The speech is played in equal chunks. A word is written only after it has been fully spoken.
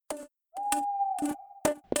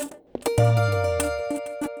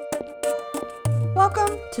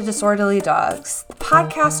to Disorderly Dogs, the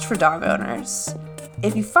podcast for dog owners.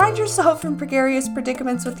 If you find yourself in precarious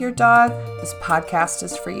predicaments with your dog, this podcast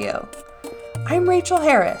is for you. I'm Rachel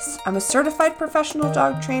Harris. I'm a certified professional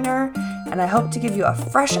dog trainer, and I hope to give you a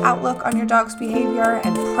fresh outlook on your dog's behavior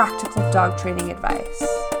and practical dog training advice.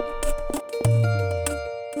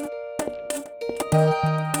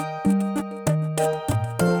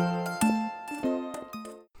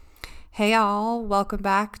 Hey y'all, welcome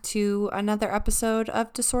back to another episode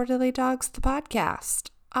of Disorderly Dogs, the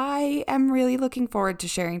podcast. I am really looking forward to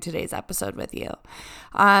sharing today's episode with you.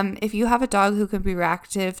 If you have a dog who can be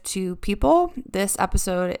reactive to people, this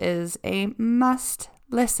episode is a must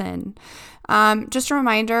listen. Just a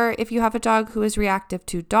reminder, if you have a dog who is reactive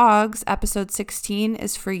to dogs, episode 16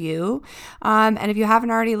 is for you. And if you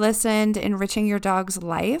haven't already listened, Enriching Your Dog's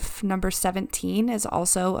Life, number 17 is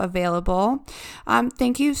also available.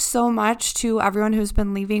 Thank you so much to everyone who's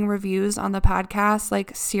been leaving reviews on the podcast.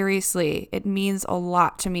 Like, seriously, it means a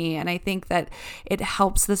lot to me. And I think that it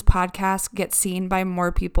helps this podcast get seen by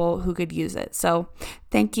more people who could use it. So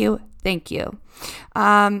thank you. Thank you.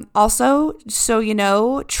 Also, so you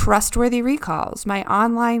know, Trustworthy Recalls, my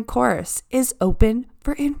online course, is open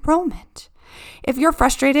for enrollment. If you're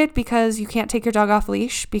frustrated because you can't take your dog off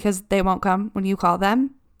leash because they won't come when you call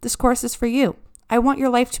them, this course is for you. I want your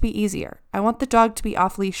life to be easier. I want the dog to be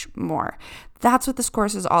off leash more. That's what this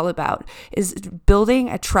course is all about, is building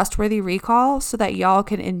a trustworthy recall so that y'all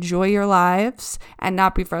can enjoy your lives and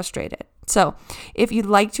not be frustrated. So if you'd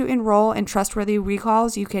like to enroll in Trustworthy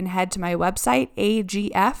Recalls, you can head to my website,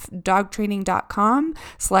 agfdogtraining.com,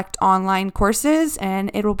 select online courses, and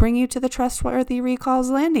it will bring you to the Trustworthy Recalls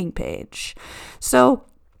landing page. So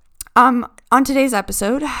on today's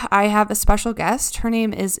episode, I have a special guest. Her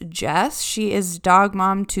name is Jess. She is dog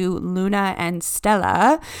mom to Luna and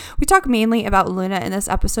Stella. We talk mainly about Luna in this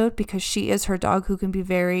episode because she is her dog who can be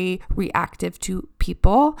very reactive to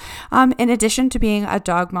people. In addition to being a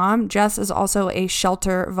dog mom, Jess is also a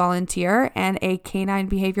shelter volunteer and a canine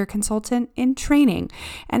behavior consultant in training.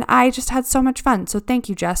 And I just had so much fun. So thank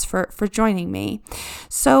you, Jess, for joining me.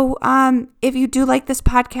 So if you do like this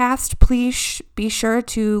podcast, please be sure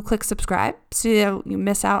to click subscribe so you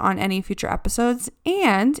miss out on any future episodes.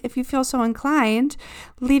 And if you feel so inclined,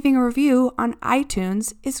 leaving a review on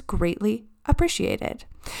iTunes is greatly appreciated.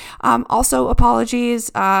 Also,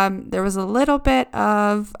 apologies. There was a little bit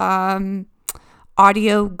of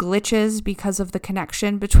audio glitches because of the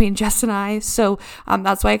connection between Jess and I. So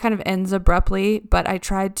that's why it kind of ends abruptly, but I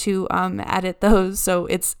tried to edit those so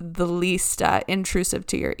it's the least intrusive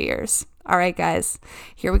to your ears. All right, guys,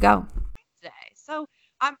 here we go. So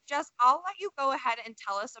Jess, I'll let you go ahead and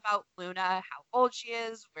tell us about Luna, how old she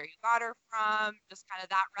is, where you got her from, just kind of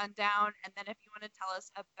that rundown. And then if you want to tell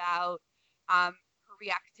us about her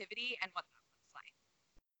reactivity and what that looks like.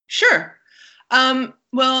 Sure.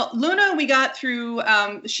 Well, Luna, we got through,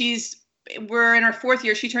 we're in our fourth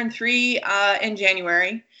year. She turned 3 in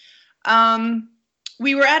January.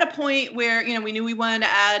 We were at a point where, we knew we wanted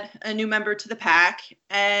to add a new member to the pack.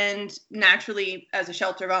 And naturally, as a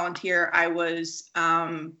shelter volunteer, I was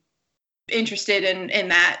interested in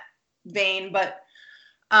that vein. But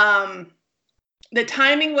the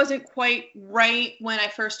timing wasn't quite right when I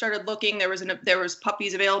first started looking. There was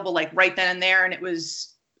puppies available like right then and there. And it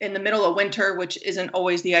was in the middle of winter, which isn't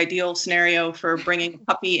always the ideal scenario for bringing a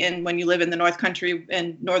puppy in when you live in the North Country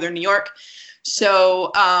in Northern New York.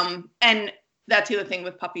 So, and that's the other thing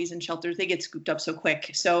with puppies and shelters, they get scooped up so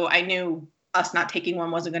quick. So I knew us not taking one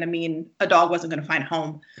wasn't going to mean a dog wasn't going to find a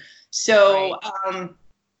home. So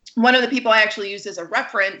one of the people I actually used as a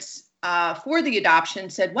reference for the adoption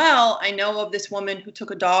said, well, I know of this woman who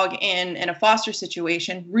took a dog in a foster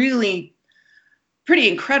situation, really pretty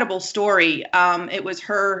incredible story. It was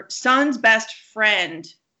her son's best friend,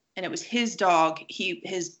 and it was his dog.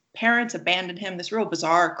 His parents abandoned him, this real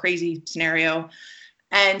bizarre, crazy scenario.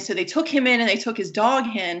 And so they took him in and they took his dog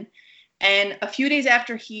in. And a few days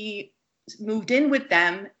after he moved in with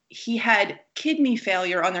them, he had kidney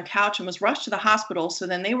failure on their couch and was rushed to the hospital. So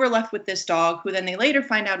then they were left with this dog, who then they later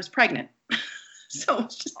find out is pregnant. So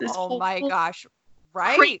it's just this oh my gosh,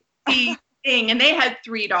 right? Crazy thing. And they had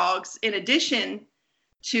 3 dogs in addition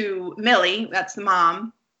to Millie, that's the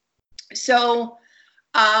mom. So,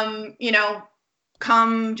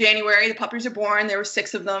 come January, the puppies are born. There were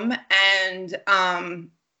 6 of them. And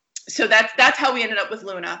so that's how we ended up with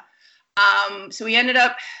Luna. So we ended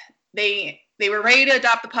up, they were ready to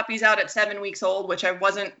adopt the puppies out at 7 weeks old, which I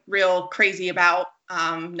wasn't real crazy about,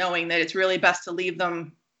 knowing that it's really best to leave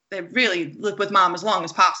them. They really live with mom as long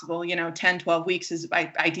as possible. 10, 12 weeks is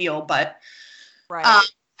ideal, but right.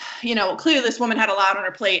 clearly this woman had a lot on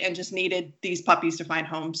her plate and just needed these puppies to find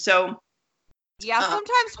homes. So yeah,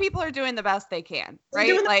 sometimes people are doing the best they can,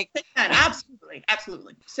 right? They can. Absolutely.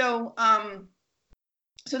 So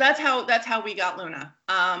so that's how we got Luna.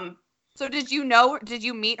 So did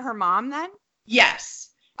you meet her mom then? Yes.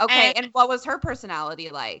 Okay, and what was her personality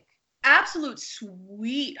like? Absolute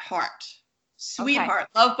sweetheart. Okay.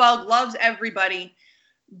 Love bug, loves everybody.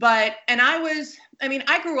 But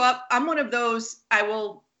I grew up, I'm one of those, I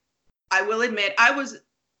will admit, I was,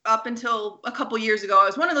 up until a couple years ago, I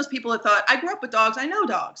was one of those people that thought, I grew up with dogs, I know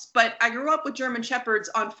dogs, but I grew up with German Shepherds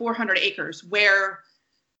on 400 acres where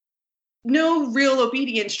no real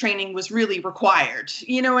obedience training was really required.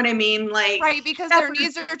 You know what I mean? Like, right, because their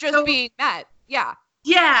needs are just being met. Yeah.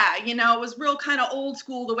 Yeah, it was real kind of old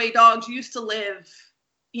school, the way dogs used to live,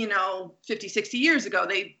 50, 60 years ago.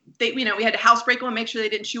 They we had to housebreak them and make sure they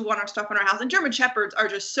didn't chew on our stuff in our house. And German Shepherds are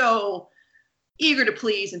just so eager to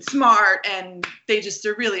please and smart, and they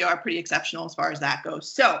really are pretty exceptional as far as that goes.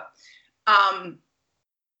 So,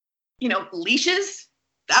 leashes,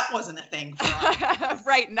 that wasn't a thing for us.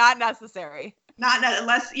 Right, not necessary. Not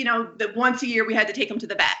unless, that once a year we had to take them to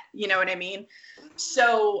the vet, you know what I mean?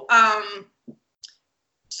 So,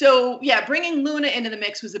 yeah, bringing Luna into the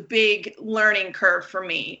mix was a big learning curve for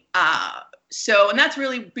me. And that's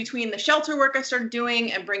really between the shelter work I started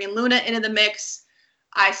doing and bringing Luna into the mix.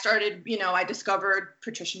 I started, I discovered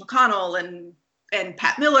Patricia McConnell and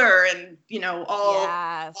Pat Miller and,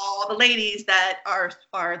 all the ladies that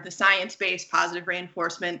are the science-based positive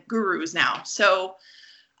reinforcement gurus now. So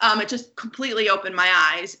it just completely opened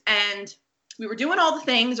my eyes. And we were doing all the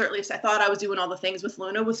things, or at least I thought I was doing all the things with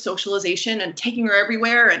Luna, with socialization and taking her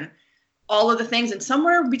everywhere and all of the things. And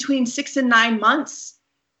somewhere between 6 and 9 months,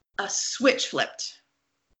 a switch flipped.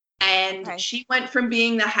 And she went from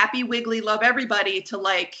being the happy, wiggly, love everybody to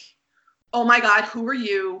like, oh my God, who are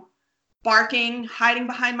you? Barking, hiding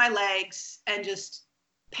behind my legs, and just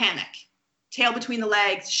panic. Tail between the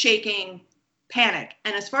legs, shaking, panic.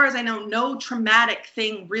 And as far as I know, no traumatic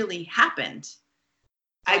thing really happened.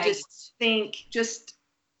 Right. I just think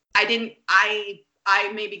I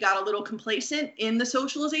maybe got a little complacent in the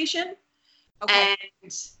socialization. Okay.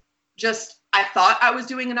 And I thought I was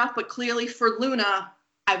doing enough, but clearly for Luna,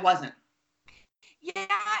 I wasn't. Yeah, and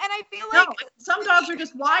I feel like some dogs are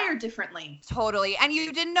just wired differently. Totally. And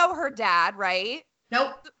you didn't know her dad, right?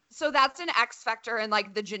 Nope. So that's an X factor in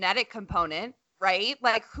like the genetic component, right?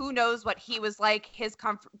 Like who knows what he was like, his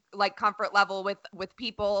comfort level with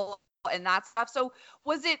people and that stuff. So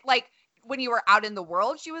was it like when you were out in the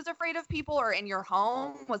world she was afraid of people, or in your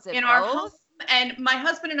home? Was it in both? Our home? And my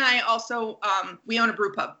husband and I also we own a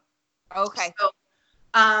brew pub. Okay. So,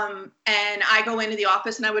 and I go into the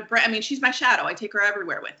office and I would she's my shadow. I take her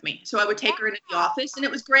everywhere with me. So I would take her into the office, and it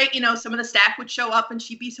was great. Some of the staff would show up and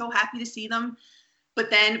she'd be so happy to see them. But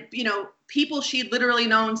then, people she'd literally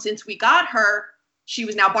known since we got her, she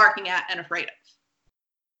was now barking at and afraid of.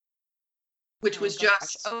 Which was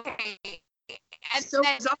just okay. And so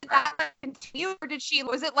then did that continue, or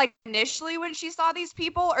was it like initially when she saw these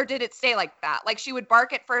people, or did it stay like that? Like she would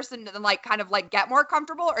bark at first and then like kind of like get more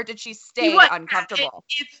comfortable, or did she stay uncomfortable?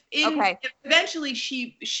 If eventually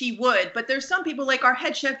she would, but there's some people like our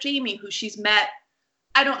head chef Jamie, who she's met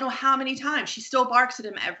I don't know how many times. She still barks at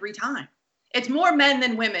him every time. It's more men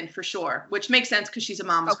than women for sure, which makes sense because she's a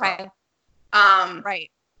mama's girl.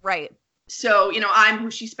 Right. So, I'm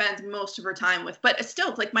who she spends most of her time with. But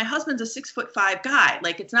still, like, my husband's a 6'5" guy.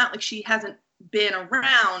 Like, it's not like she hasn't been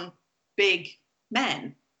around big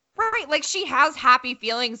men. Right. Like, she has happy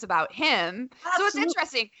feelings about him. Absolutely. So it's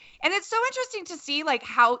interesting. And it's so interesting to see, like,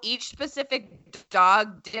 how each specific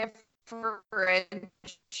dog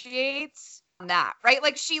differentiates that, right?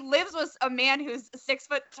 Like, she lives with a man who's 6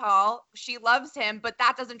 foot tall. She loves him, but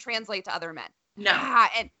that doesn't translate to other men. No. Yeah,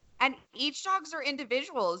 and each dogs are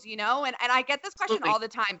individuals, and I get this question all the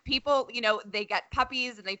time. People, they get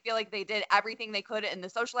puppies and they feel like they did everything they could in the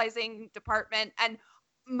socializing department. And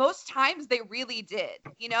most times they really did,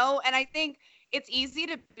 and I think it's easy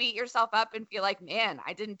to beat yourself up and feel like, man,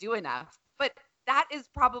 I didn't do enough. But that is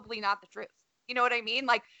probably not the truth. You know what I mean?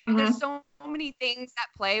 Like, there's so many things that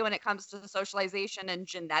play when it comes to socialization and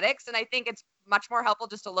genetics. And I think it's much more helpful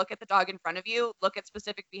just to look at the dog in front of you, look at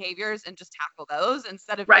specific behaviors, and just tackle those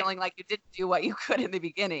instead of feeling like you didn't do what you could in the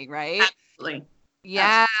beginning, right? Absolutely.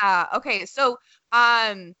 Yeah. Okay. So,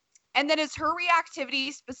 and then is her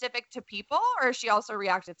reactivity specific to people, or is she also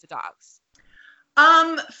reactive to dogs?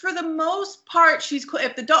 For the most part, she's cool.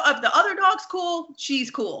 If the other dog's cool, she's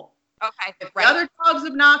cool. Okay. If the other dog's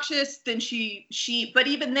obnoxious, then but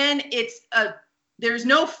even then there's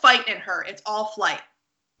no fight in her. It's all flight.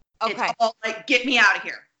 Okay. It's all like, get me out of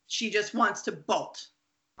here. She just wants to bolt.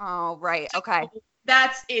 Oh, right. Okay. So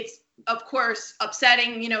it's of course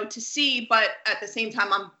upsetting, to see, but at the same time,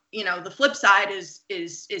 the flip side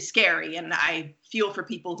is scary. And I feel for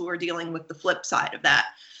people who are dealing with the flip side of that.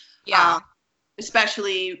 Yeah.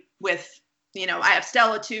 Especially with, I have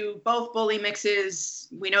Stella too, both bully mixes.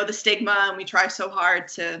 We know the stigma and we try so hard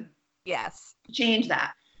to change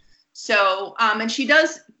that. So, and she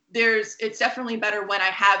does, it's definitely better when I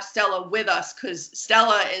have Stella with us, because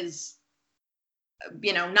Stella is,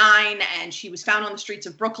 9, and she was found on the streets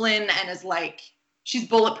of Brooklyn, and is like, she's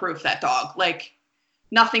bulletproof, that dog. Like,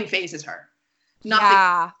 nothing phases her. Nothing.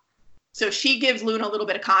 Yeah. So she gives Luna a little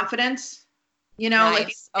bit of confidence,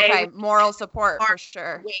 Nice. Okay. Moral support for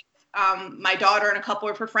sure. With, my daughter and a couple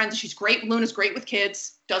of her friends. She's great. Luna's great with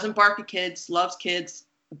kids, doesn't bark at kids, loves kids.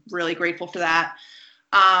 Really grateful for that.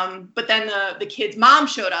 But then the kid's mom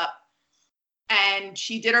showed up, and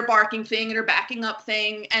she did her barking thing and her backing up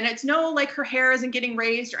thing. And it's like her hair isn't getting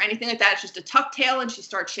raised or anything like that. It's just a tucked tail, and she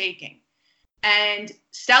starts shaking. And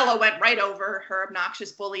Stella went right over her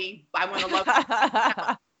obnoxious bully. I want to love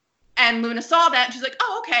her. And Luna saw that, and she's like,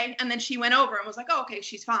 oh, okay. And then she went over and was like, oh, okay,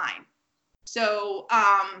 she's fine. So,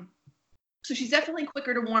 so she's definitely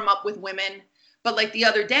quicker to warm up with women. But like the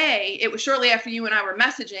other day, it was shortly after you and I were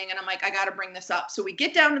messaging, and I'm like, I got to bring this up. So we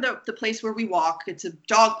get down to the place where we walk. It's a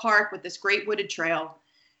dog park with this great wooded trail.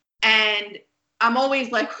 And I'm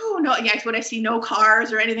always like, oh, no. Yes, when I see no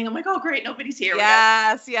cars or anything, I'm like, oh, great, nobody's here.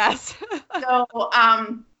 Yes. So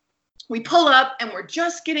we pull up, and we're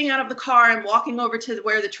just getting out of the car and walking over to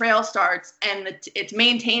where the trail starts, and it's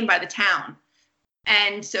maintained by the town.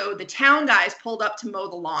 And so the town guys pulled up to mow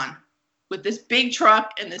the lawn with this big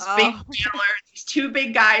truck and this big trailer. These two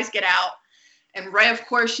big guys get out, and right, of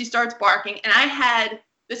course, she starts barking. And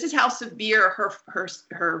this is how severe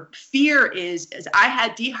her fear is I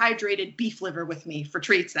had dehydrated beef liver with me for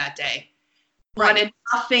treats that day. Right. Wanted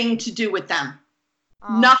nothing to do with them.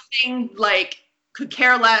 Nothing, could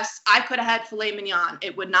care less. I could have had filet mignon.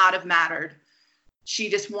 It would not have mattered. She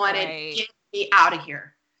just wanted to get me out of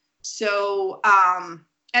here. So,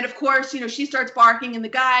 and of course, she starts barking, and the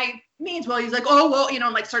guy means well. He's like, oh, well,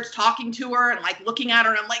 starts talking to her and looking at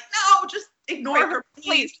her. And I'm like, no, just ignore her,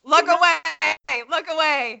 please. Look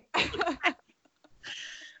away.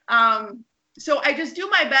 So I just do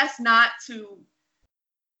my best not to,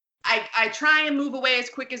 I try and move away as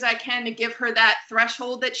quick as I can to give her that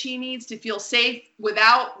threshold that she needs to feel safe,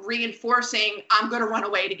 without reinforcing, I'm going to run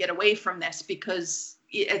away to get away from this, because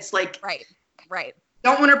it's like, right.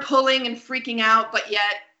 Don't want her pulling and freaking out, but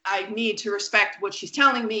yet I need to respect what she's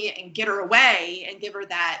telling me and get her away and give her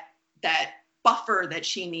that buffer that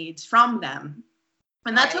she needs from them.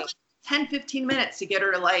 And that took 10, 15 minutes to get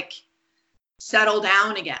her to settle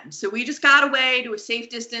down again. So we just got away to a safe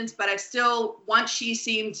distance, but I still, once she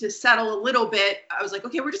seemed to settle a little bit, I was like,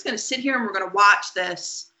 okay, we're just going to sit here and we're going to watch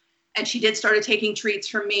this. And she started taking treats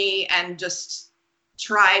from me and just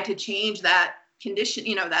try to change that condition,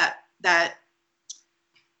 that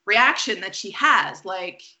reaction that she has.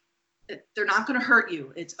 They're not going to hurt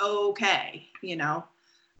you. It's okay,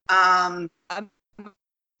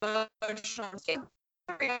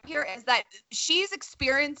 Here is that she's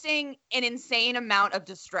experiencing an insane amount of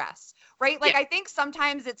distress, right? I think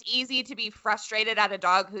sometimes it's easy to be frustrated at a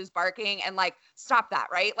dog who's barking and stop that,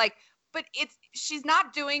 right? But she's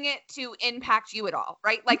not doing it to impact you at all,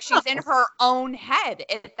 right? She's in her own head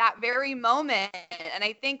at that very moment. And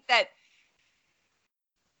I think that,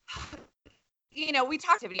 we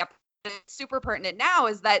talked about it, it's super pertinent now,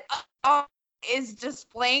 is that is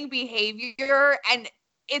displaying behavior, and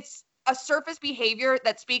it's a surface behavior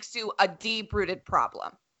that speaks to a deep-rooted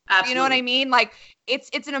problem. Absolutely. You know what I mean?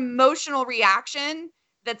 It's an emotional reaction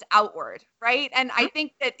that's outward, right? And I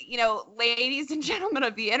think that, ladies and gentlemen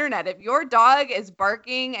of the internet, if your dog is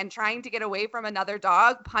barking and trying to get away from another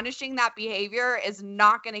dog, punishing that behavior is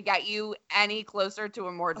not going to get you any closer to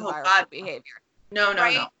a more desirable behavior. No.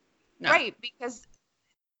 Right, because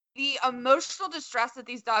the emotional distress that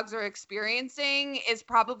these dogs are experiencing is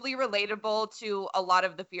probably relatable to a lot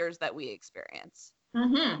of the fears that we experience.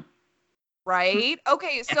 Mm-hmm. Right?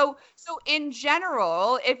 Okay, so in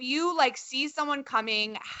general, if you see someone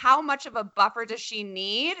coming, how much of a buffer does she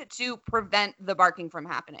need to prevent the barking from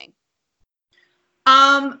happening?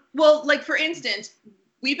 Well, for instance,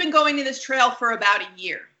 we've been going to this trail for about a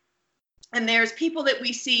year. And there's people that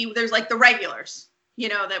we see, there's the regulars,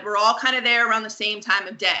 that we're all kind of there around the same time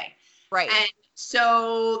of day. Right. And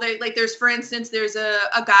so there's, for instance, there's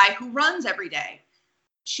a guy who runs every day.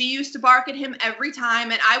 She used to bark at him every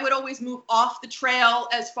time, and I would always move off the trail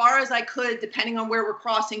as far as I could, depending on where we're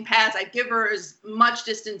crossing paths. I'd give her as much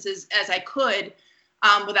distance as I could,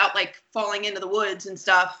 without like falling into the woods and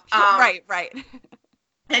stuff. Right.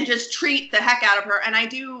 And just treat the heck out of her. And I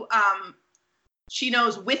do, she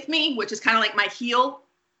knows with me, which is kind of like my heel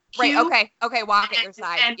cue. Right. Okay. Walk at your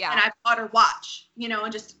side. And I've taught her watch,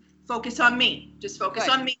 and just focus on me. Just focus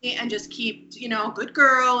on me and just keep, good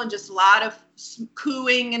girl, and just a lot of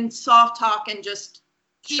cooing and soft talk and just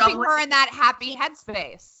keeping her in that happy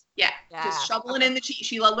headspace. Yeah. Just shoveling in the cheese.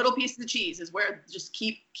 She loves little pieces of cheese is where just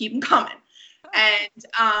keep them coming.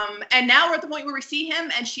 And now we're at the point where we see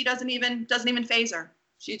him and she doesn't even phase her.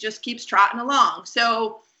 She just keeps trotting along.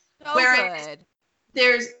 So whereas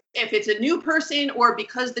good. If it's a new person or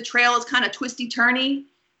because the trail is kind of twisty turny,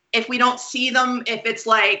 if we don't see them, if it's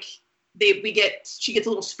like she gets a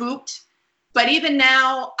little spooked. But even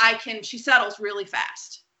now she settles really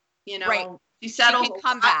fast. Right. She settles. She can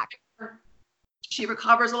come back. She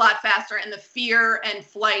recovers a lot faster, and the fear and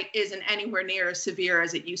flight isn't anywhere near as severe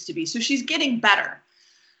as it used to be. So she's getting better.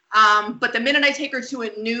 But the minute I take her to a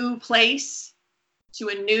new place, to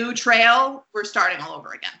a new trail, we're starting all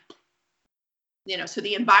over again. So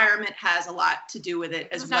the environment has a lot to do with it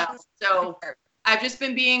as well. So I've just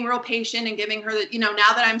been being real patient and giving her now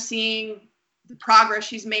that I'm seeing the progress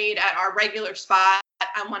she's made at our regular spot,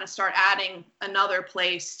 I want to start adding another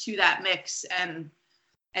place to that mix and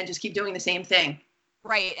just keep doing the same thing.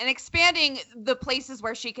 Right. And expanding the places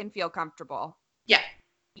where she can feel comfortable. Yeah.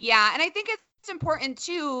 Yeah. And I think it's important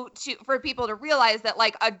too, for people to realize that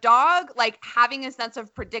like a dog, like having a sense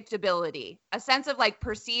of predictability, a sense of like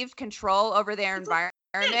perceived control over their environment.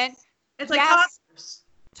 It's like toddlers.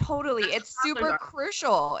 Totally. It's super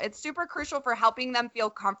crucial. It's super crucial for helping them feel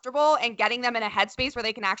comfortable and getting them in a headspace where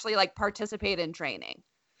they can actually like participate in training.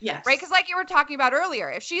 Yes. Right. Because like you were talking about earlier,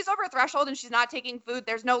 if she's over threshold and she's not taking food,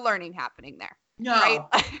 there's no learning happening there. No. Right.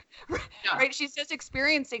 No. Right. She's just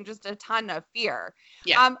experiencing just a ton of fear.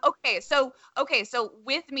 Yeah. Okay. So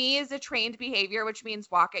with me is a trained behavior, which means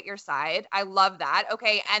walk at your side. I love that.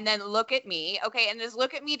 Okay. And then look at me. Okay. And does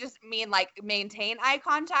look at me just mean like maintain eye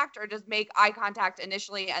contact, or just make eye contact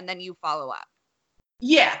initially and then you follow up?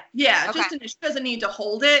 Yeah. Okay. She doesn't need to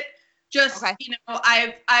hold it. Just, okay.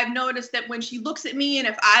 I've noticed that when she looks at me and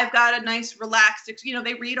if I've got a nice relaxed,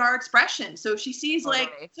 they read our expression. So if she sees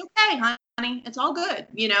like, it's okay, honey, it's all good.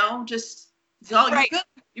 Just, it's all right. You're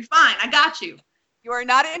good. You're fine. I got you. You are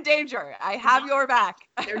not in danger. I have your back.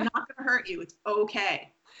 They're not going to hurt you. It's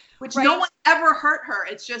okay. Which no one ever hurt her.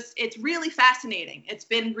 It's really fascinating. It's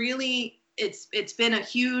been really, it's been a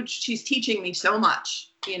huge, she's teaching me so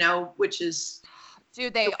much, which is.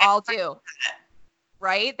 Dude, they all do.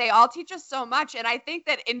 Right? They all teach us so much. And I think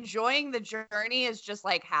that enjoying the journey is just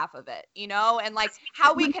like half of it, and like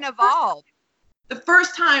how we can evolve. The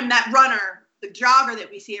first time that runner, the jogger that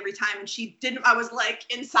we see every time, and she didn't, I was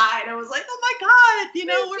like inside, I was like, oh my God,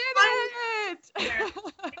 we're fine.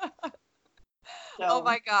 So. Oh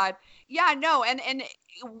my God. Yeah, no. And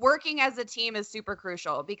working as a team is super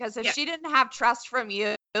crucial, because if she didn't have trust from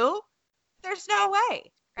you, there's no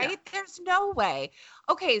way, right? Yeah. There's no way.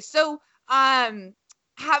 Okay. So,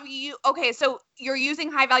 so you're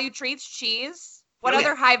using high value treats, cheese. What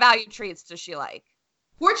other high value treats does she like?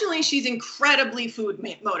 Fortunately, she's incredibly food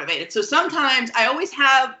motivated. So sometimes I always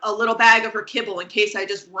have a little bag of her kibble in case I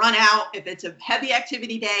just run out. If it's a heavy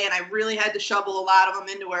activity day and I really had to shovel a lot of them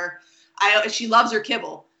into her, she loves her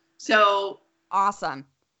kibble. So awesome.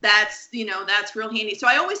 That's real handy. So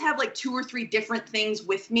I always have like 2 or 3 different things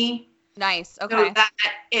with me. Nice. Okay. So that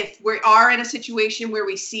if we are in a situation where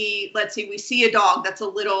let's say we see a dog that's a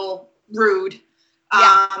little rude,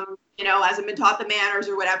 hasn't been taught the manners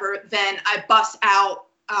or whatever, then I bust out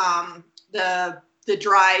the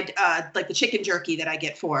dried like the chicken jerky that I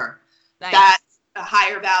get for her. Nice. That's a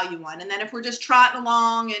higher value one. And then if we're just trotting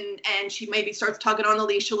along and she maybe starts tugging on the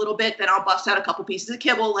leash a little bit, then I'll bust out a couple pieces of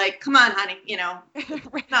kibble, like, come on, honey,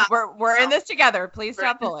 we're in this together. Please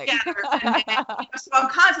stop pulling. So I'm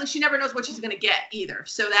constantly, she never knows what she's going to get either.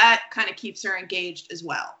 So that kind of keeps her engaged as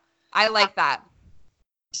well. I like that.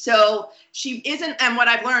 So she isn't, and what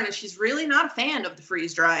I've learned is she's really not a fan of the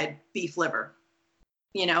freeze-dried beef liver.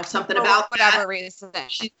 Something about whatever that. Reason.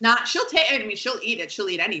 She's not, she'll eat it. She'll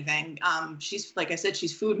eat anything. She's, like I said,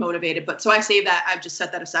 she's food motivated, but so I save that. I've just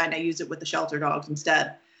set that aside and I use it with the shelter dogs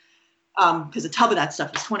instead. Because a tub of that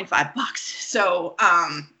stuff is $25. So,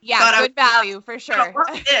 good value for sure.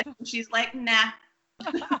 She's like, nah.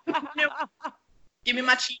 Give me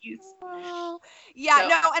my cheese. No,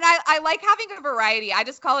 and I like having a variety. I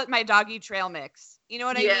just call it my doggy trail mix. You know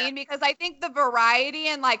what I mean? Because I think the variety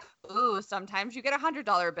and like, sometimes you get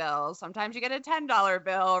 $100 bill, sometimes you get a $10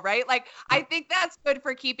 bill, right? Like, I think that's good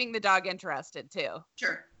for keeping the dog interested too.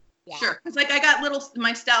 Sure. Yeah. Sure. Because like I got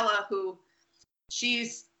my Stella, who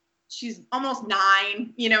she's almost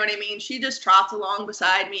 9, you know what I mean? She just trots along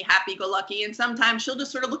beside me, happy-go-lucky, and sometimes she'll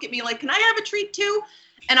just sort of look at me like, can I have a treat too?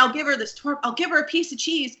 And I'll give her I'll give her a piece of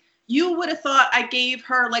cheese. You would have thought I gave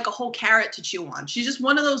her like a whole carrot to chew on. She's just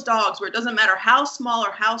one of those dogs where it doesn't matter how small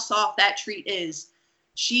or how soft that treat is,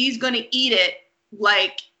 she's going to eat it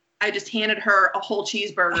like I just handed her a whole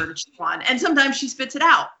cheeseburger to chew on. And sometimes she spits it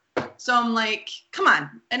out. So I'm like, come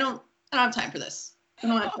on, I don't have time for this. I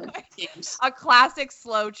don't have time for games. A classic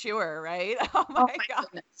slow chewer, right? Oh my God.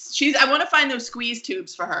 Goodness. I want to find those squeeze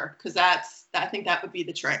tubes for her, because I think that would be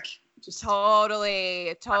the trick. Just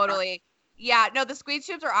totally. Yeah, no, the squeeze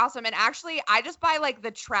tubes are awesome. And actually, I just buy like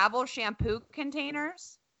the travel shampoo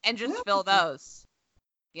containers and just fill those.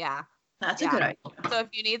 Yeah. That's a good idea. So if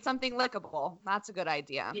you need something lickable, that's a good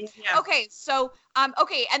idea. Yeah. Okay, so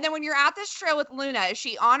okay, and then when you're at this trail with Luna, is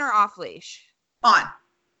she on or off leash?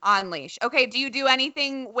 On leash. Okay, do you do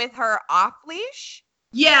anything with her off leash?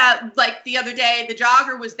 Yeah, like the other day, the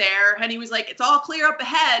jogger was there, and he was like, "It's all clear up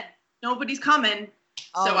ahead. Nobody's coming."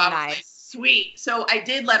 Oh, so I was nice. like, sweet. So I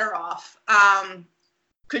did let her off.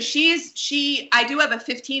 Because I do have a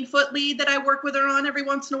 15-foot lead that I work with her on every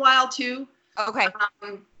once in a while too. Okay.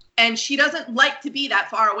 And she doesn't like to be that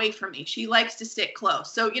far away from me. She likes to stick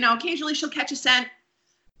close. So, occasionally she'll catch a scent,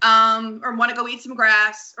 or want to go eat some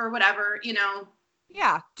grass or whatever,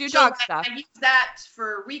 Yeah, do dog stuff. I use that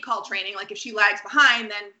for recall training. Like if she lags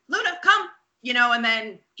behind, then Luna, come, and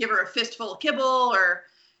then give her a fistful of kibble or,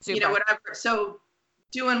 whatever. So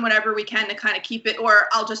doing whatever we can to kind of keep it, or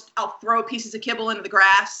I'll throw pieces of kibble into the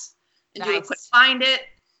grass and do a quick find it.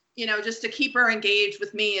 Just to keep her engaged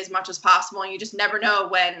with me as much as possible. And you just never know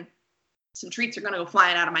when some treats are going to go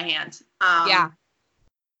flying out of my hand. Yeah.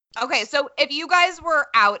 Okay, so if you guys were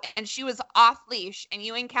out and she was off leash and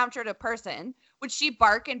you encountered a person, would she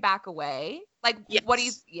bark and back away? Like,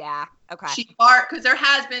 yes. Yeah, okay. She barked, because there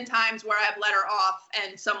has been times where I've let her off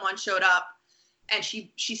and someone showed up and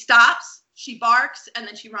she stops, she barks, and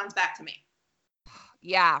then she runs back to me.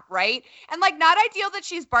 Yeah, right? And like, not ideal that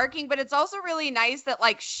she's barking, but it's also really nice that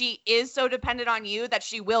like she is so dependent on you that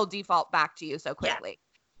she will default back to you so quickly.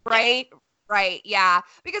 Yeah. Right? Yeah. Right. Yeah.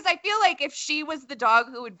 Because I feel like if she was the dog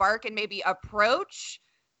who would bark and maybe approach,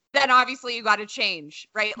 then obviously you got to change,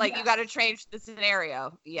 right? Like you got to change the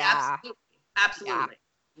scenario. Yeah. Absolutely.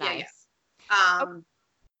 Yeah. Nice.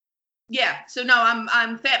 Yeah. So no,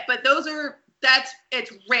 I'm fat, but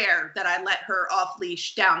it's rare that I let her off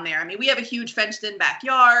leash down there. I mean, we have a huge fenced in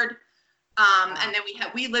backyard. And then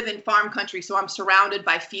we live in farm country, so I'm surrounded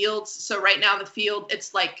by fields. So right now the field,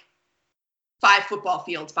 it's like 5 football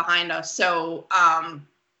fields behind us. So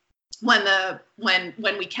when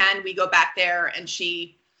we can, we go back there, and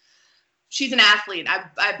she's an athlete.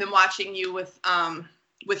 I've been watching you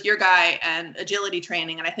with your guy and agility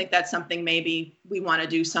training, and I think that's something maybe we want to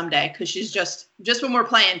do someday, because she's just when we're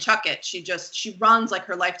playing Chuck It, she runs like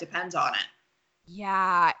her life depends on it.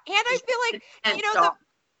 Yeah. And I feel like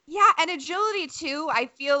and agility too, I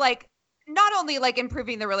feel like not only like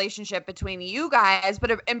improving the relationship between you guys,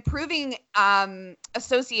 but improving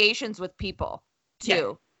associations with people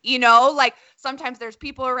too. Yeah. Like sometimes there's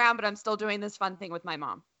people around, but I'm still doing this fun thing with my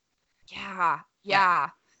mom. Yeah.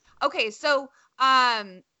 Okay, so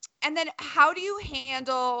and then how do you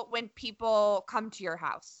handle when people come to your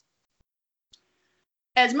house?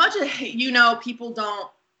 As much as people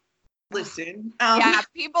don't listen. Yeah,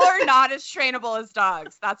 people are not as trainable as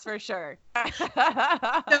dogs, that's for sure.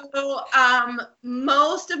 So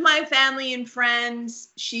most of my family and friends,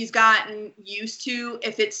 she's gotten used to.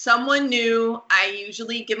 If it's someone new, I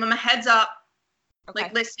usually give them a heads up. Okay.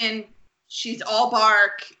 Like, listen, she's all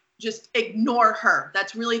bark. Just ignore her.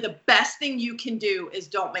 That's really the best thing you can do, is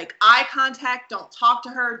don't make eye contact. Don't talk to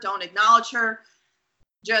her. Don't acknowledge her.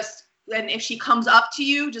 And if she comes up to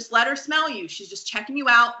you, just let her smell you. She's just checking you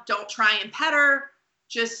out. Don't try and pet her.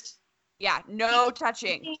 Just no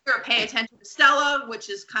touching. Or pay attention to Stella, which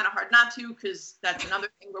is kind of hard not to, because that's another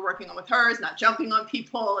thing we're working on with her, is not jumping on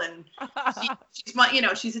people. And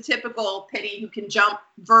she's a typical pitty who can jump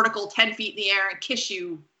vertical 10 feet in the air and kiss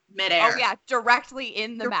you midair. Oh yeah, directly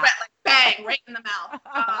in the mouth. Like bang, right in the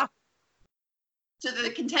mouth. So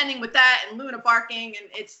they're contending with that, and Luna barking, and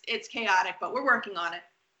it's chaotic, but we're working on it.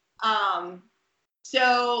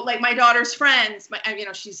 So like my daughter's friends,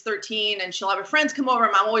 she's 13, and she'll have her friends come over,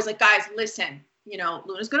 and I'm always like, guys, listen,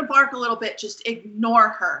 Luna's gonna bark a little bit, just ignore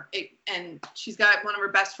her. And she's got one of her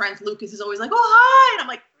best friends, Lucas, is always like, oh hi, and I'm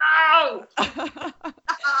like, no.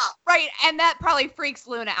 Right, and that probably freaks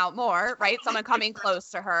Luna out more, right? Someone coming close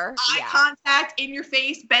to her. Eye contact, in your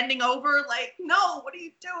face, bending over, like, no, what are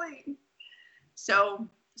you doing? So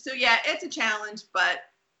yeah, it's a challenge, but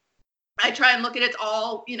I try and look at it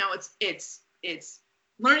all, it's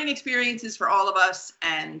learning experiences for all of us.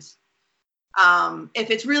 And if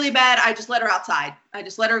it's really bad, I just let her outside. I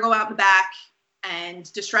just let her go out in the back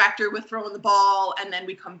and distract her with throwing the ball. And then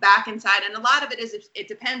we come back inside. And a lot of it is, it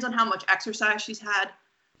depends on how much exercise she's had.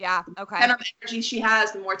 Yeah. Okay. The kind of energy she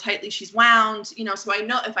has, the more tightly she's wound, so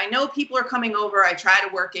if I know people are coming over, I try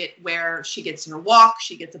to work it where she gets her walk,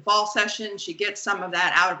 she gets a ball session, she gets some of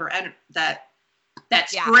that out of her, that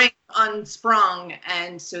spring unsprung,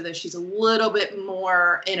 and so that she's a little bit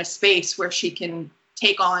more in a space where she can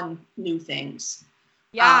take on new things.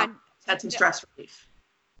 Yeah. Had some stress relief.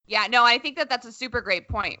 Yeah, no, I think that's a super great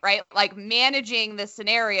point, right? Like managing the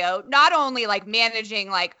scenario, not only like managing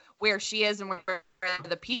like where she is and where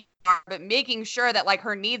the people are, but making sure that like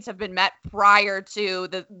her needs have been met prior to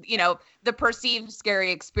the perceived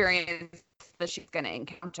scary experience that she's going to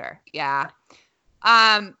encounter. Yeah.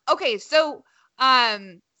 Okay. So,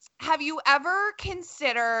 have you ever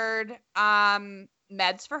considered,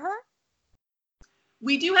 meds for her?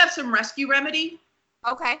 We do have some rescue remedy.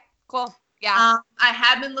 Okay, cool. Yeah. I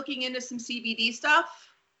have been looking into some CBD stuff.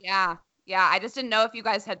 Yeah. Yeah. I just didn't know if you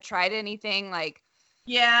guys had tried anything like.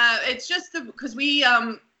 Yeah, it's just because we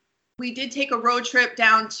did take a road trip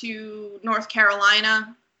down to North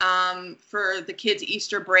Carolina for the kids'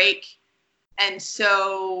 Easter break. And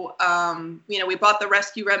so, we bought the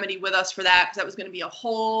rescue remedy with us for that because that was going to be a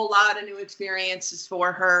whole lot of new experiences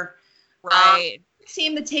for her. Right. It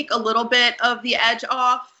seemed to take a little bit of the edge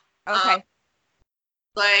off. Okay.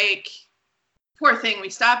 Poor thing, we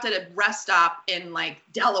stopped at a rest stop in like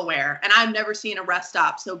Delaware, and I've never seen a rest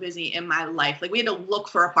stop so busy in my life. Like we had to look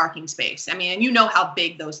for a parking space. I mean, and you know how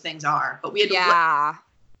big those things are, but we had to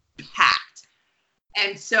look packed.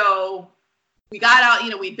 And so we got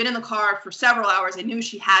out, we'd been in the car for several hours. I knew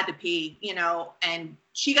she had to pee, and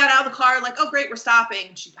she got out of the car like, oh great, we're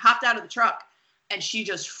stopping. She hopped out of the truck and she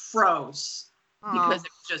just froze. Because it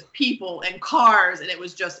was just people and cars, and it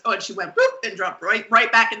was just, and she went boop and dropped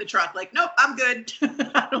right back in the truck. Like, nope, I'm good.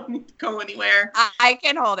 I don't need to go anywhere. I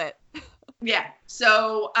can hold it. Yeah.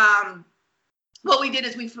 So, what we did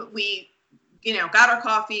is we got our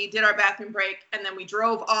coffee, did our bathroom break, and then we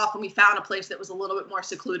drove off and we found a place that was a little bit more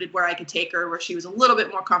secluded where I could take her, where she was a little bit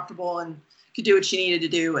more comfortable and could do what she needed to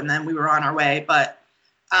do. And then we were on our way. But,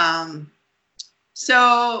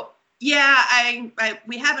 so yeah,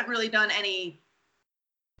 we haven't really done any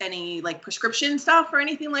like prescription stuff or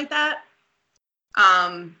anything like that.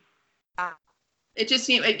 It just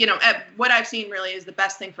seemed, what I've seen really is the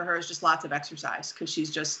best thing for her is just lots of exercise, because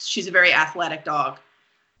she's a very athletic dog.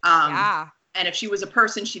 And if she was a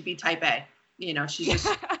person, she'd be type A. She's just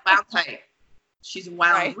wound tight. She's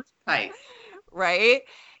wound tight. Right.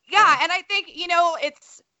 Yeah. And I think,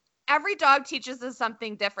 it's every dog teaches us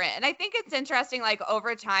something different. And I think it's interesting, like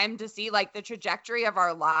over time to see like the trajectory of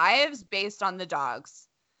our lives based on the dogs.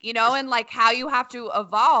 And like how you have to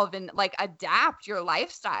evolve and like adapt your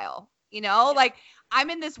lifestyle, like I'm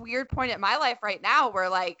in this weird point in my life right now where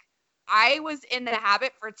like I was in the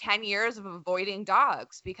habit for 10 years of avoiding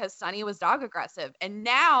dogs because Sunny was dog aggressive. And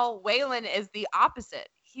now Waylon is the opposite.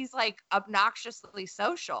 He's like obnoxiously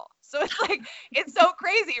social. So it's like, it's so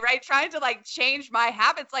crazy, right? Trying to like change my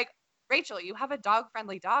habits. Like, Rachel, you have a dog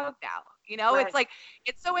friendly dog now. Right. It's like,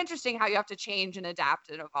 it's so interesting how you have to change and adapt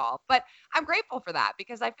and evolve. But I'm grateful for that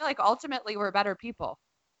because I feel like ultimately we're better people.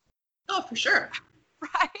 Oh, for sure.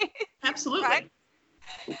 Right. Absolutely. Right?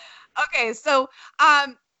 Okay. So,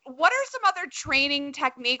 what are some other training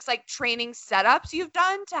techniques, like training setups you've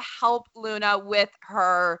done to help Luna with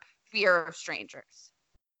her fear of strangers?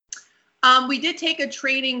 We did take a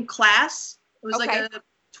training class. It was like a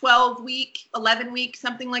 12-week, 11-week,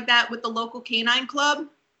 something like that with the local canine club.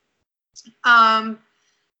 And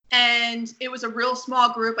it was a real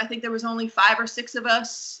small group. I think there was only 5 or 6 of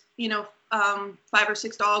us, 5 or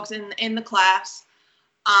 6 dogs in the class.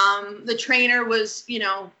 The trainer was,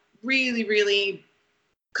 really, really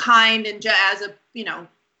kind and as a,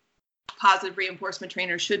 positive reinforcement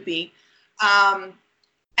trainer should be.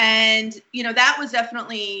 And, that was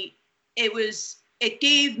definitely, it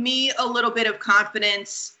gave me a little bit of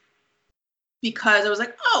confidence because I was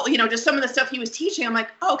like, oh, just some of the stuff he was teaching, I'm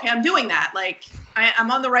like, oh, okay, I'm doing that. Like,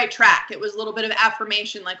 I'm on the right track. It was a little bit of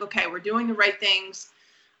affirmation, like, okay, we're doing the right things.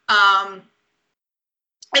 And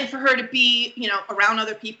for her to be, around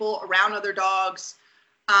other people, around other dogs.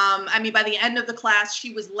 By the end of the class,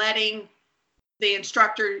 she was letting the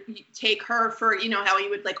instructor take her for, how he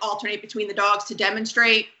would like alternate between the dogs to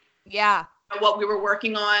demonstrate what we were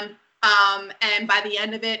working on. And by the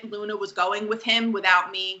end of it, Luna was going with him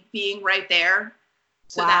without me being right there.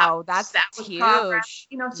 So wow, that was huge. Progress.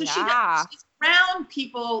 So around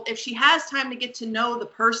people, if she has time to get to know the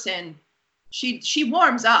person, she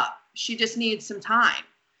warms up. She just needs some time.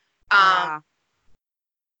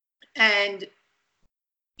 And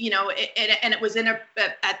it was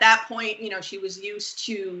at that point, she was used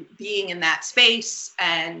to being in that space,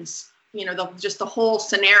 and the whole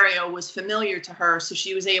scenario was familiar to her, so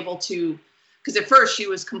she was able to, because at first she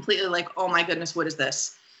was completely like, oh my goodness, what is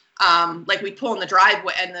this? Like we pull in the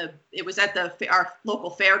driveway, and it was at our local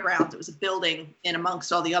fairgrounds. It was a building in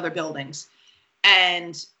amongst all the other buildings,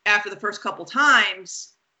 and after the first couple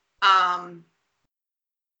times,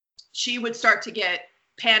 she would start to get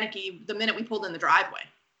panicky the minute we pulled in the driveway.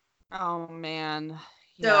 Oh man.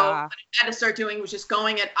 Yeah. So what I had to start doing was just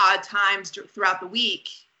going at odd times throughout the week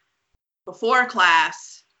before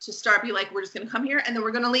class to start be like, we're just going to come here and then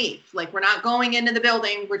we're going to leave. Like, we're not going into the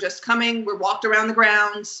building. We're just coming. We're walked around the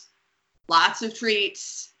grounds, lots of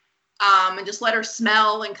treats, and just let her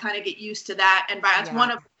smell and kind of get used to that. And that's one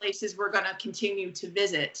of the places we're going to continue to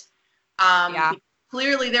visit.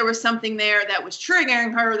 Clearly there was something there that was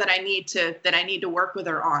triggering her that I need to work with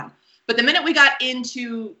her on. But the minute we got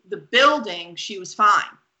into the building, she was fine.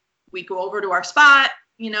 We go over to our spot,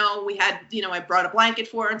 we had, I brought a blanket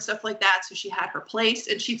for her and stuff like that. So she had her place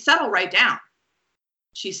and she'd settle right down.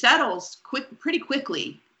 She settles pretty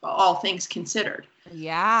quickly, all things considered.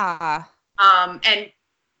 Yeah. And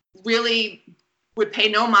really would pay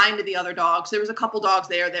no mind to the other dogs. There was a couple dogs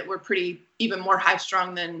there that were even more high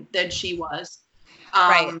strung than she was.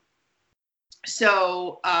 Right.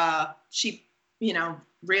 So she,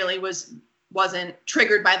 really wasn't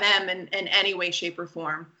triggered by them in any way, shape, or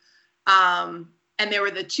form. And there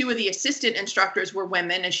were two of the assistant instructors were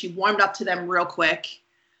women, and she warmed up to them real quick.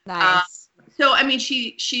 Nice. So I mean,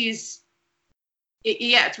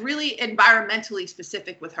 it's really environmentally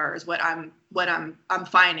specific with her is what I'm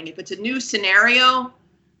finding. If it's a new scenario,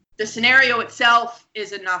 the scenario itself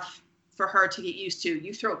is enough for her to get used to.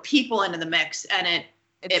 You throw people into the mix, and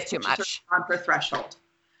it's too much on her threshold.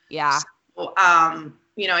 Yeah. So,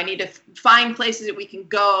 I need to find places that we can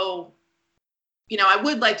go. I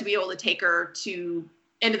would like to be able to take her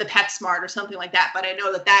into the PetSmart or something like that, but I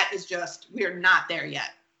know that is just, we're not there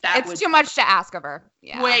yet. It's too much to ask of her.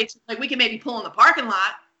 Yeah. Wait, like we can maybe pull in the parking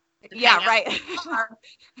lot. Yeah, right.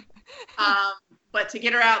 But to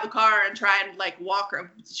get her out of the car and try and like walk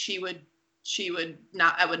her, she would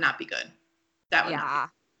not, that would not be good. That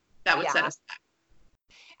would set us back.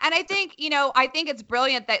 And I think, it's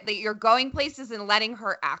brilliant that you're going places and letting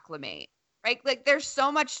her acclimate, right? Like there's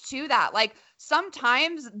so much to that. Like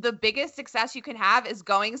sometimes the biggest success you can have is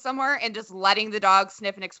going somewhere and just letting the dog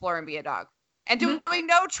sniff and explore and be a dog and doing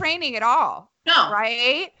no training at all. No.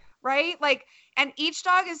 Right? Like, and each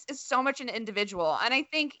dog is so much an individual. And I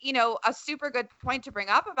think, a super good point to bring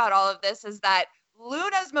up about all of this is that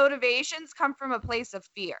Luna's motivations come from a place of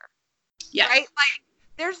fear. Yes. Right? Like,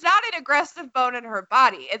 there's not an aggressive bone in her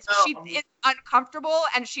body. It's it's uncomfortable,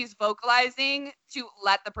 and she's vocalizing to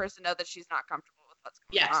let the person know that she's not comfortable with what's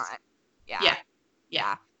going on.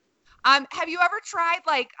 Yeah. Have you ever tried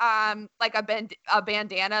like a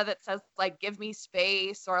bandana that says like "Give me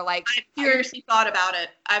space" or like? I've seriously thought about it.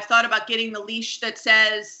 I've thought about getting the leash that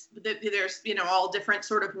says that there's all different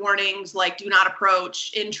sort of warnings like "Do not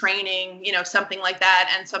approach" in training, something like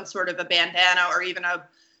that, and some sort of a bandana or even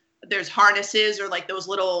there's harnesses or like those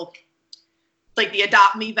little, like the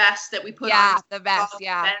Adopt Me vest that we put on. Yeah, the vest,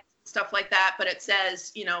 stuff like that. But it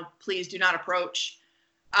says, please do not approach.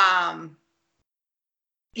 Yeah,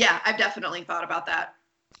 I've definitely thought about that.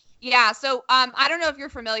 Yeah, so I don't know if you're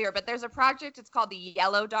familiar, but there's a project. It's called the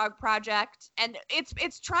Yellow Dog Project, and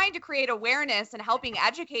it's trying to create awareness and helping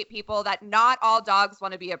educate people that not all dogs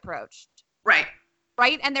want to be approached. Right.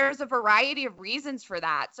 And there's a variety of reasons for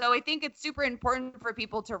that. So I think it's super important for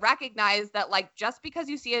people to recognize that, like, just because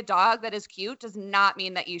you see a dog that is cute does not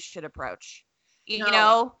mean that you should approach.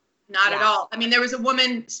 Not at all. I mean, there was a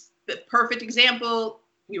woman, perfect example.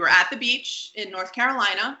 We were at the beach in North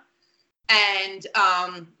Carolina, and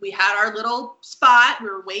we had our little spot. We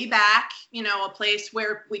were way back, a place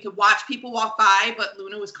where we could watch people walk by, but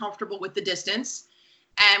Luna was comfortable with the distance.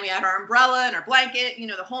 And we had our umbrella and our blanket,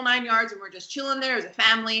 the whole 9 yards, and we're just chilling there as a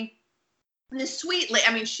family. And this sweet lady,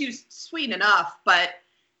 I mean, she was sweet enough, but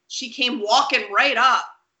she came walking right up,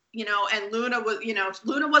 and Luna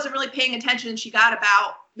wasn't really paying attention. She got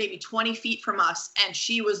about maybe 20 feet from us, and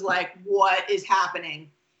she was like, what is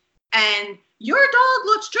happening? And your dog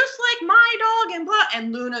looks just like my dog, and blah.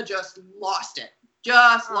 And Luna just lost it.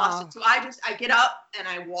 Just lost it. So I get up and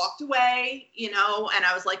I walked away, and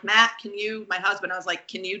I was like, Matt, my husband, I was like,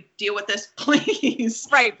 can you deal with this, please?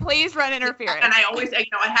 Right. Please run interference. And I always, I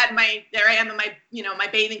had there I am in my, my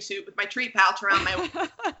bathing suit with my treat pouch around my,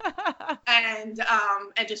 and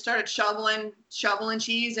just started shoveling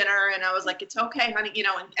cheese in her. And I was like, it's okay, honey,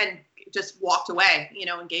 and just walked away,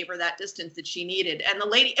 and gave her that distance that she needed. And the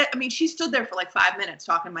lady, she stood there for like 5 minutes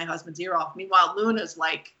talking my husband's ear off. Meanwhile, Luna's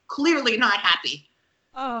like clearly not happy.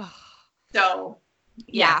 Oh, so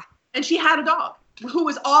yeah. And she had a dog who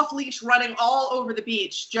was off leash, running all over the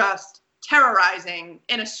beach, just terrorizing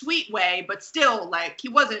in a sweet way, but still, like, he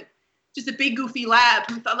wasn't just a big goofy lab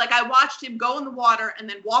who thought, like, I watched him go in the water and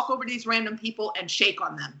then walk over to these random people and shake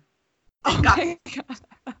on them. Oh my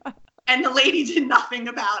God. And the lady did nothing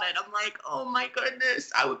about it. I'm like, oh my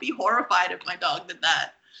goodness, I would be horrified if my dog did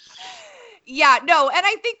that. Yeah, no, and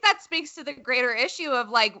I think that speaks to the greater issue of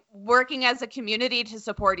like working as a community to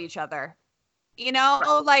support each other.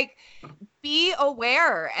 Right. Like, be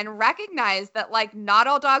aware and recognize that like not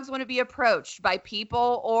all dogs want to be approached by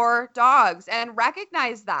people or dogs, and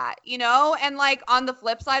recognize that, and like on the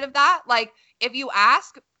flip side of that, like if you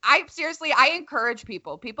ask, I encourage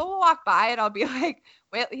people will walk by and I'll be like,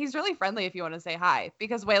 well, he's really friendly if you want to say hi,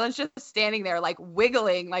 because Waylon's just standing there like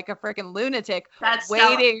wiggling like a freaking lunatic,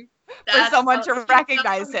 waiting for someone to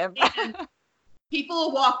recognize him. People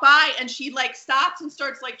will walk by and she like stops and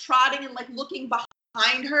starts like trotting and like looking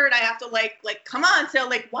behind her, and I have to like come on, so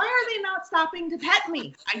like, why are they not stopping to pet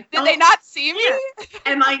me? Did they not see me?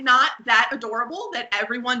 Am I not that adorable that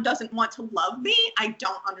everyone doesn't want to love me? I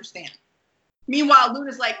don't understand. Meanwhile,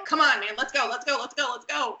 Luna's like, come on, man, let's go. Let's get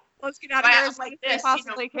out of here like this. One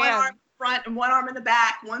arm in front and one arm in the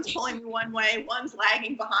back. One's pulling me one way, one's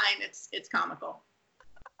lagging behind. It's comical.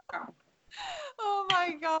 Oh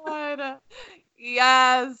my God.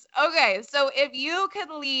 Yes. Okay. So if you could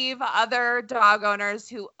leave other dog owners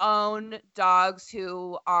who own dogs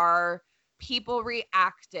who are people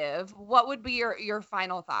reactive, what would be your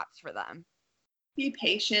final thoughts for them? Be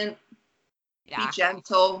patient. Yeah. Be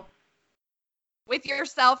gentle. With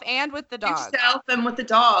yourself and with the dog. Yourself and with the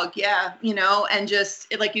dog, yeah. And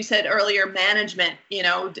just, like you said earlier, management,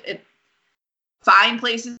 find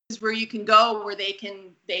places where you can go where they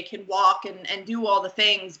can walk and do all the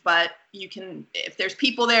things, but you can, if there's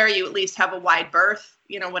people there, you at least have a wide berth,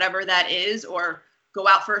 whatever that is, or go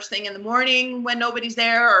out first thing in the morning when nobody's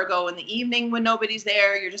there, or go in the evening when nobody's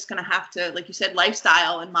there. You're just going to have to, like you said,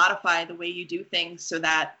 lifestyle and modify the way you do things so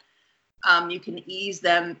that you can ease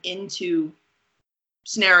them into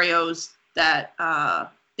scenarios that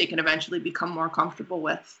they can eventually become more comfortable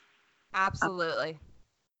with. Absolutely.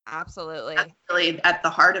 Absolutely. That's really at the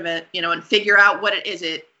heart of it, and figure out what it is.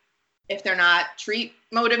 If they're not treat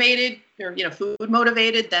motivated or, food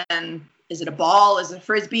motivated, then is it a ball? Is it a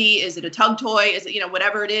Frisbee? Is it a tug toy? Is it,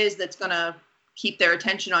 whatever it is that's going to keep their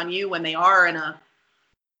attention on you when they are in a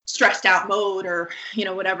stressed out mode, or,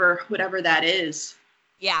 whatever that is.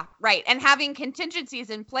 Yeah, right. And having contingencies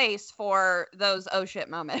in place for those oh shit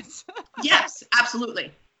moments. Yes,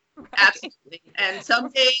 absolutely. Right. Absolutely. And some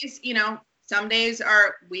days,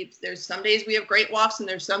 there's some days we have great walks, and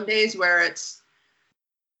there's some days where it's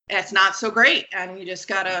not so great, and you just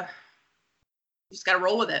gotta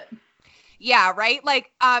roll with it. Yeah, right.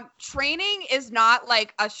 Like, training is not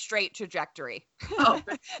like a straight trajectory. Oh,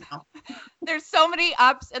 no. There's so many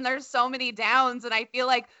ups and there's so many downs, and I feel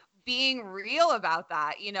like being real about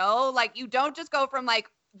that, like you don't just go from like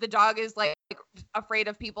the dog is like afraid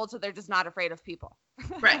of people to they're just not afraid of people.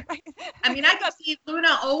 Right. I can see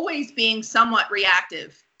Luna always being somewhat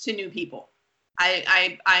reactive to new people.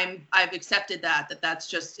 I've accepted that's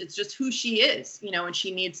just who she is, and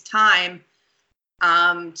she needs time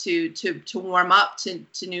to warm up to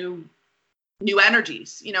new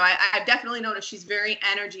energies. I've definitely noticed she's very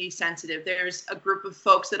energy sensitive. There's a group of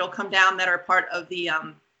folks that'll come down that are part of the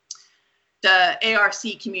ARC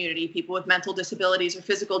community, people with mental disabilities or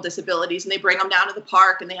physical disabilities, and they bring them down to the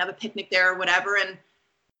park and they have a picnic there or whatever. And,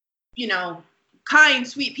 kind,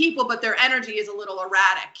 sweet people, but their energy is a little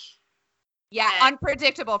erratic. Yeah,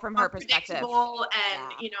 unpredictable from her perspective.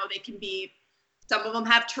 And, they can be, some of them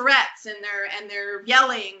have Tourette's and they're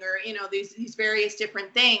yelling, or, these various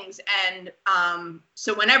different things. And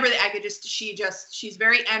so whenever she's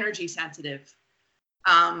very energy sensitive.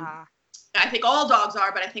 I think all dogs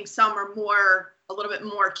are, but I think some are a little bit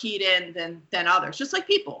more keyed in than others, just like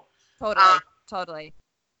people. Totally.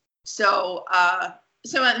 So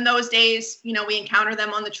in those days, we encounter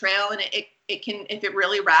them on the trail, and it can, if it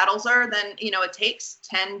really rattles her, then, it takes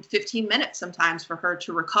 10, 15 minutes sometimes for her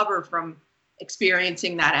to recover from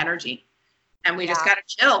experiencing that energy. And we just gotta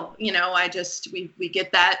chill. We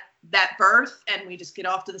get that birth, and we just get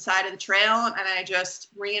off to the side of the trail, and I just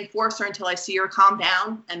reinforce her until I see her calm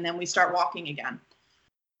down, and then we start walking again.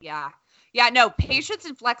 Yeah. Yeah, no, patience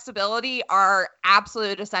and flexibility are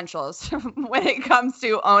absolute essentials when it comes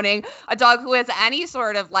to owning a dog who has any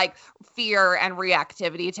sort of like fear and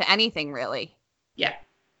reactivity to anything, really. Yeah.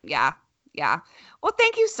 Yeah. Yeah. Well,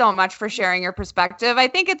 thank you so much for sharing your perspective. I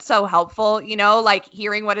think it's so helpful, like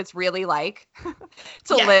hearing what it's really like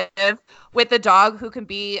to live with a dog who can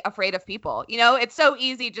be afraid of people. It's so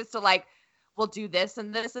easy just to like, we'll do this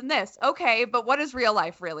and this and this. Okay, but what is real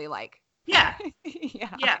life really like? Yeah.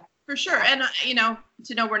 Yeah, for sure. And, to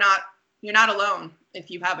know you're not alone if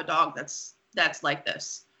you have a dog that's like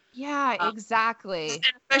this. Yeah, exactly. And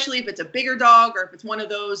especially if it's a bigger dog, or if it's one of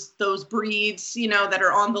those breeds, that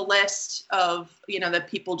are on the list of, that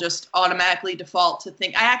people just automatically default to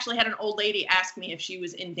think. I actually had an old lady ask me if she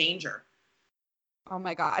was in danger. Oh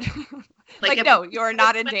my God. No, you're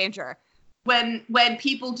not in danger. When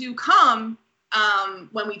people do come,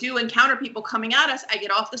 when we do encounter people coming at us, I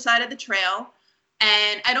get off the side of the trail.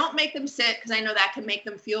 And I don't make them sit, because I know that can make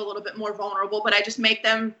them feel a little bit more vulnerable, but I just make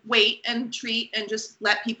them wait and treat and just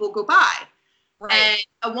let people go by. Right. And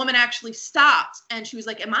a woman actually stopped, and she was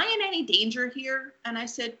like, "Am I in any danger here?" And I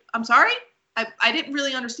said, "I'm sorry?" I didn't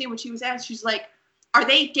really understand what she was asking. She's like, "Are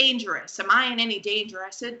they dangerous? Am I in any danger?"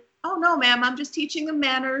 I said, "Oh, no, ma'am. I'm just teaching them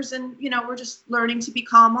manners, and, we're just learning to be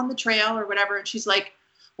calm on the trail," or whatever. And she's like,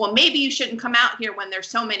 "Well, maybe you shouldn't come out here when there's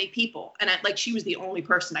so many people." And she was the only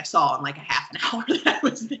person I saw in like a half an hour that I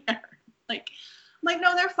was there. I'm like,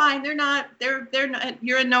 "No, they're fine. They're not,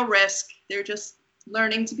 you're in no risk. They're just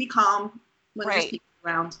learning to be calm when there's people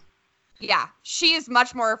around." Yeah. She is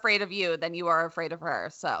much more afraid of you than you are afraid of her.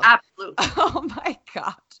 So absolutely. Oh my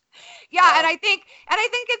God. Yeah. And I think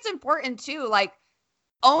it's important too, like,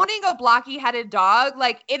 owning a blocky-headed dog,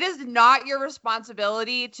 like, it is not your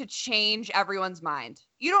responsibility to change everyone's mind.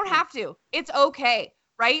 You don't have to. It's okay,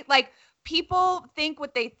 right? Like, people think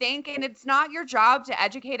what they think, and it's not your job to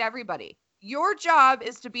educate everybody. Your job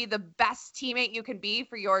is to be the best teammate you can be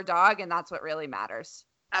for your dog, and that's what really matters.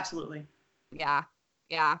 Absolutely. Yeah.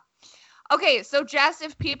 Yeah. Okay, so Jess,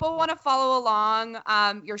 if people want to follow along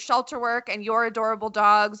your shelter work and your adorable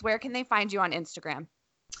dogs, where can they find you on Instagram?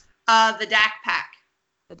 The DAC Pack.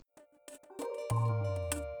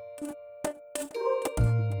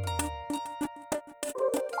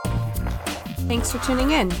 Thanks for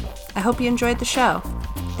tuning in. I hope you enjoyed the show.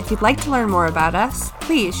 If you'd like to learn more about us,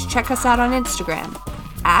 please check us out on Instagram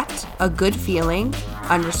at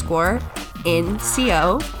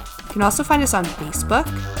agoodfeeling_NCO. You can also find us on Facebook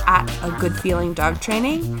at A Good Feeling Dog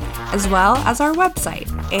Training, as well as our website,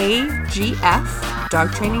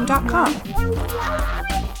 agfdogtraining.com.